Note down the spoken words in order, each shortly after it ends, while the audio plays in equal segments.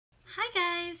Hi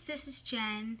guys, this is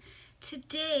Jen.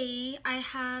 Today I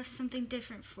have something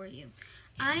different for you.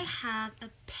 I have a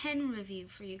pen review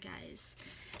for you guys.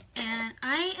 And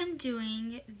I am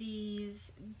doing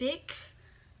these Bic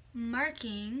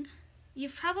Marking.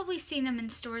 You've probably seen them in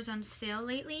stores on sale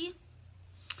lately.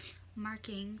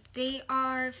 Marking. They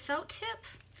are felt tip,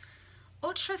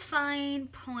 ultra fine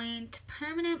point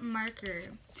permanent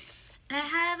marker. And I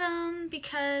have them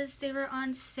because they were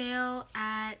on sale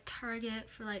at Target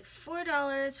for like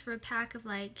 $4 for a pack of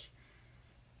like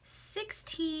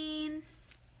 16.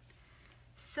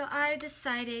 So I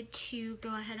decided to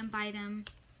go ahead and buy them.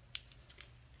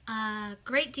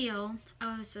 Great deal.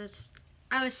 I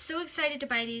was so excited to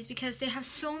buy these because they have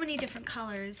so many different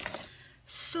colors.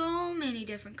 So many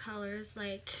different colors,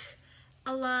 like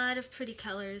a lot of pretty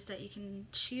colors that you can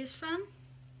choose from.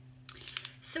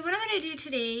 So what I'm going to do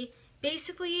today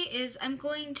basically is I'm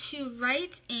going to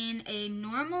write in a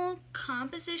normal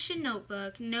composition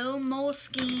notebook, no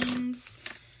Moleskines,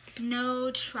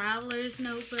 no traveler's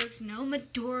notebooks, no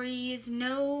Midori's,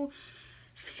 no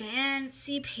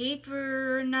fancy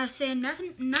paper, none of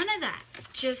that.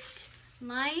 Just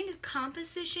lined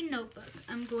composition notebook.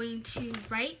 I'm going to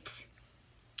write.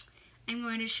 I'm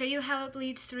going to show you how it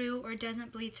bleeds through or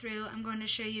doesn't bleed through. I'm going to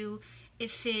show you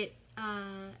if it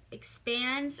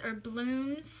expands or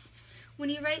blooms when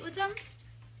you write with them,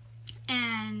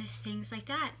 and things like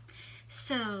that.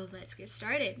 So let's get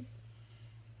started.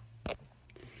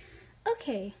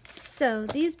 Okay, so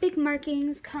these Bic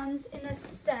markings comes in a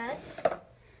set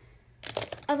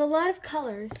of a lot of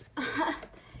colors.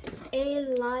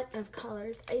 A lot of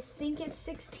colors. I think it's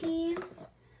 16.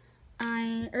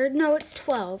 No, it's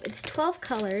 12. It's 12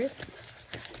 colors.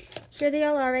 Here they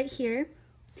all are right here.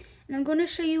 And I'm going to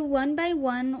show you one by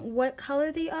one what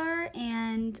color they are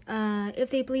and if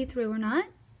they bleed through or not.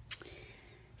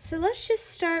 So let's just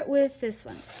start with this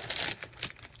one.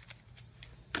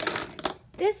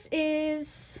 This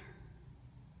is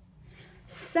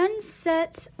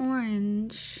Sunset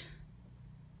Orange.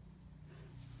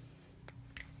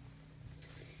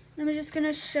 And I'm just going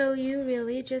to show you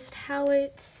really just how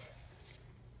it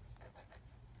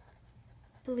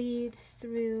bleeds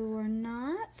through or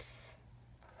not.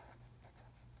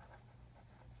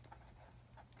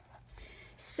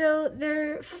 So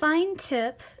they're fine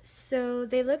tip, so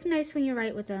they look nice when you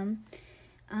write with them.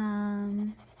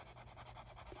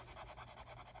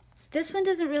 This one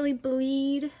doesn't really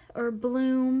bleed or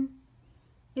bloom,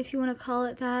 if you want to call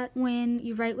it that, when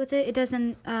you write with it. It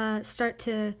doesn't start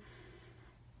to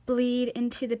bleed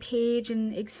into the page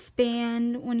and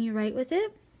expand when you write with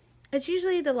it. It's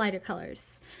usually the lighter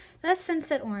colors. That's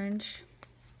Sunset Orange.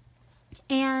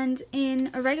 And in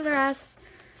a regular ass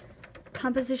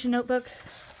composition notebook,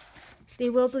 they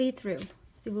will bleed through.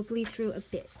 They will bleed through a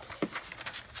bit.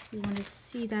 You want to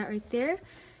see that right there?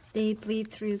 They bleed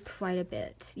through quite a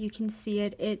bit. You can see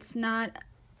it. It's not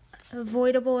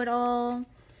avoidable at all.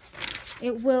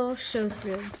 It will show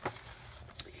through.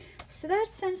 So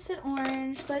that's Sunset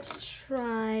Orange. Let's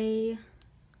try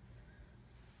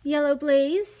Yellow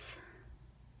Blaze.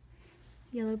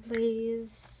 Yellow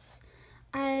Blaze.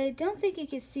 I don't think you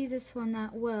can see this one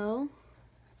that well.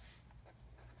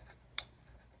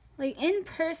 Like in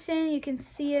person, you can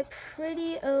see it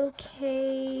pretty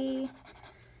okay.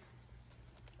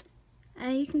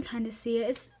 And you can kind of see it.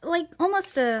 It's like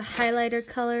almost a highlighter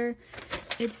color.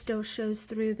 It still shows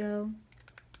through though.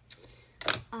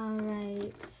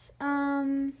 Alright.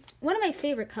 One of my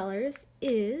favorite colors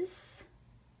is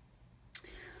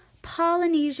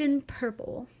Polynesian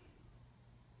Purple.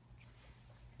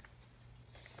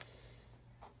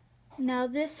 Now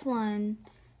this one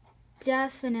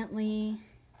definitely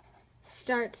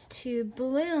starts to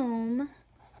bloom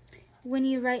when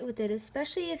you write with it,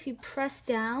 especially if you press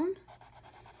down,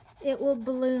 it will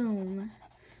bloom.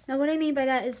 Now what I mean by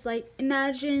that is, like,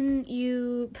 imagine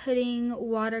you putting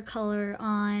watercolor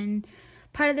on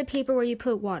part of the paper where you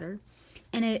put water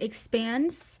and it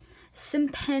expands. Some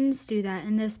pens do that,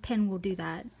 and this pen will do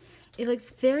that. It looks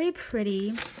very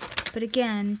pretty, but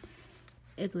again,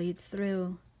 it bleeds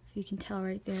through. You can tell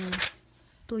right there.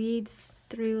 Bleeds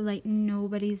through like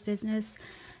nobody's business.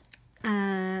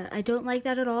 I don't like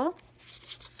that at all.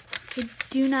 I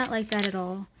do not like that at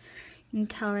all. You can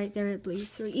tell right there it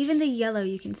bleeds through. Even the yellow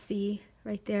you can see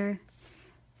right there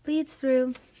bleeds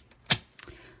through.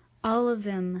 All of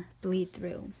them bleed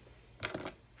through.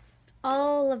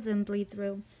 All of them bleed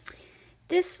through.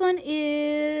 This one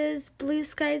is Blue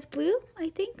Skies Blue, I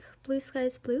think. Blue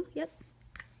Skies Blue, yep.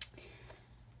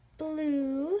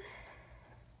 Blue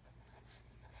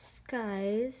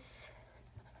Skies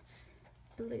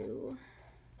Blue.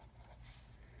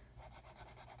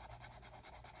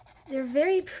 They're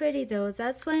very pretty though.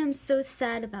 That's why I'm so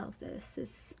sad about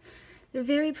this. They're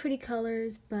very pretty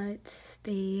colors, but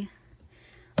they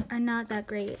are not that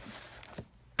great.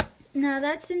 Now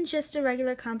that's in just a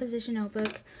regular composition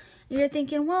notebook. You're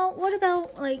thinking, well, what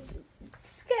about like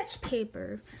sketch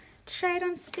paper? Try it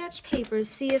on sketch paper,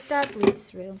 see if that bleeds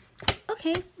through.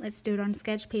 Okay, let's do it on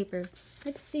sketch paper.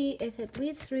 Let's see if it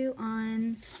bleeds through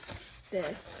on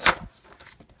this.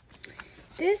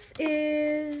 This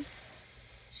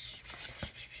is,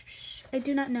 I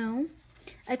do not know.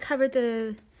 I covered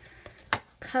the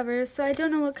cover, so I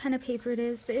don't know what kind of paper it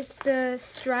is, but it's the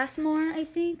Strathmore, I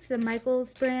think, the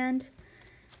Michaels brand.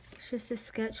 It's just a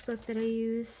sketchbook that I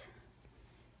use.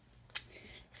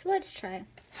 So let's try.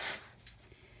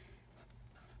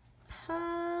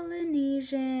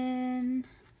 Polynesian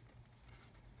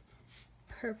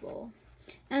purple.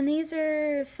 And these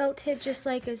are felt tip just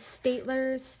like a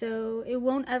stapler, so it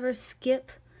won't ever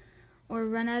skip or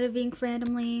run out of ink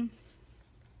randomly.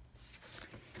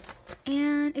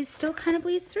 And it still kind of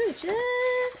bleeds through,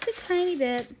 just a tiny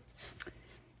bit.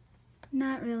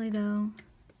 Not really though.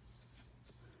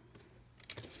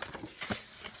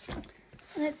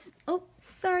 Let's, oh,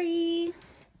 sorry,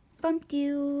 bumped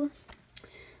you.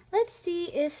 Let's see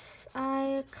if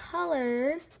I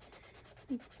color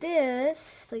like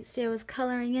this. Like say I was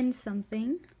coloring in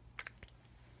something.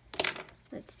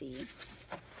 Let's see.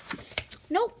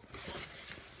 Nope,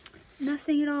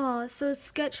 nothing at all. So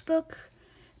sketchbook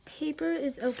paper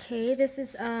is okay. This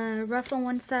is rough on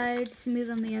one side, smooth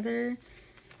on the other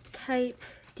type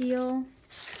deal.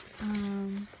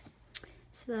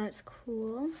 So that's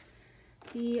cool.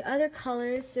 The other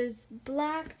colors, there's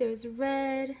black, there's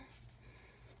red,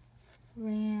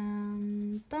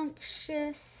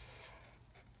 rambunctious,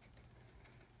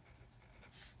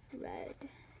 red.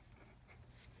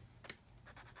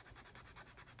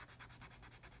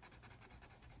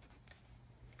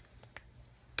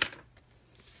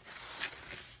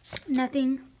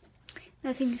 Nothing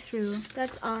through.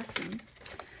 That's awesome.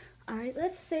 All right,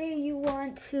 let's say you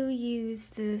want to use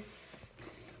this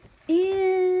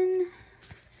in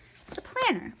a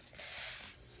planner.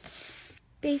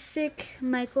 Basic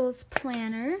Michaels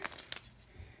planner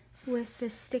with the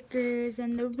stickers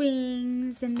and the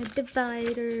rings and the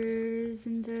dividers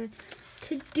and the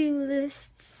to-do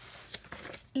lists.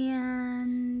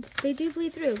 And they do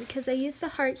bleed through because I use the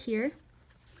heart here.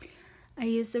 I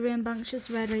use the rambunctious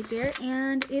red right there,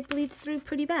 and it bleeds through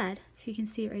pretty bad, if you can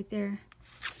see it right there.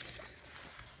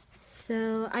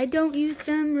 So I don't use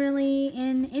them really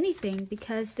in anything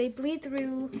because they bleed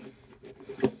through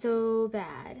so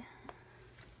bad.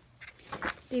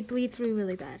 They bleed through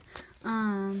really bad.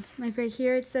 Like right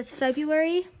here it says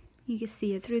February. You can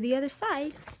see it through the other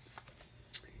side.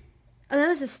 Oh, that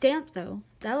was a stamp though.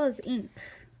 That was ink.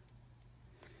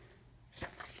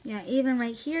 Yeah, even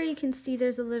right here you can see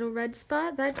there's a little red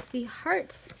spot. That's the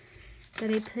heart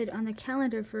that I put on the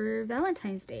calendar for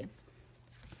Valentine's Day.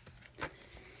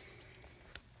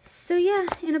 So yeah,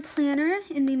 in a planner,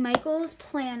 in the Michaels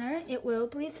planner, it will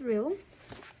bleed through.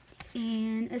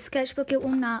 In a sketchbook, it will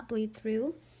not bleed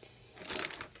through.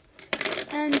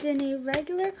 And in a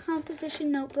regular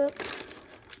composition notebook,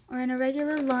 or in a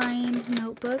regular lined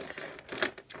notebook,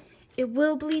 it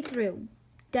will bleed through,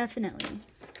 definitely.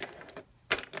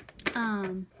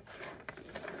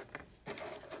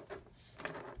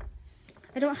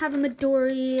 I don't have a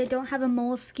Midori, I don't have a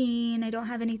Moleskine, I don't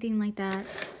have anything like that.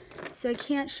 So I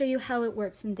can't show you how it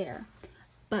works in there.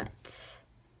 But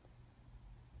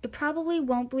it probably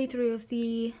won't bleed through if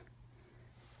the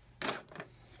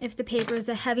paper is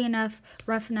a heavy enough,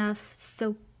 rough enough,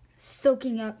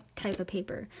 soaking up type of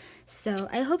paper. So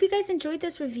I hope you guys enjoyed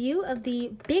this review of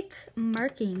the Bic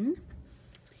Marking.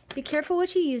 Be careful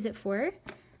what you use it for.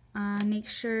 Make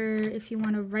sure if you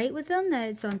want to write with them that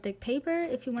it's on thick paper.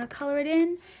 If you want to color it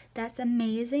in, that's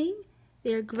amazing.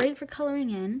 They're great for coloring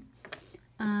in.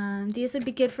 These would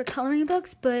be good for coloring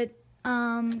books, but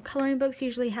coloring books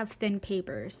usually have thin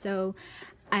paper, so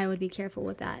I would be careful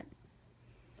with that.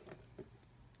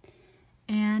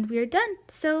 And we're done.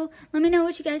 So let me know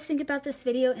what you guys think about this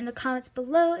video in the comments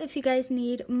below. If you guys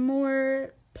need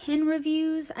more pen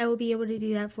reviews, I will be able to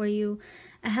do that for you.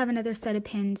 I have another set of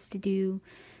pens to do.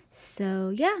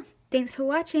 So yeah, thanks for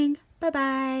watching.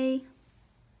 Bye-bye.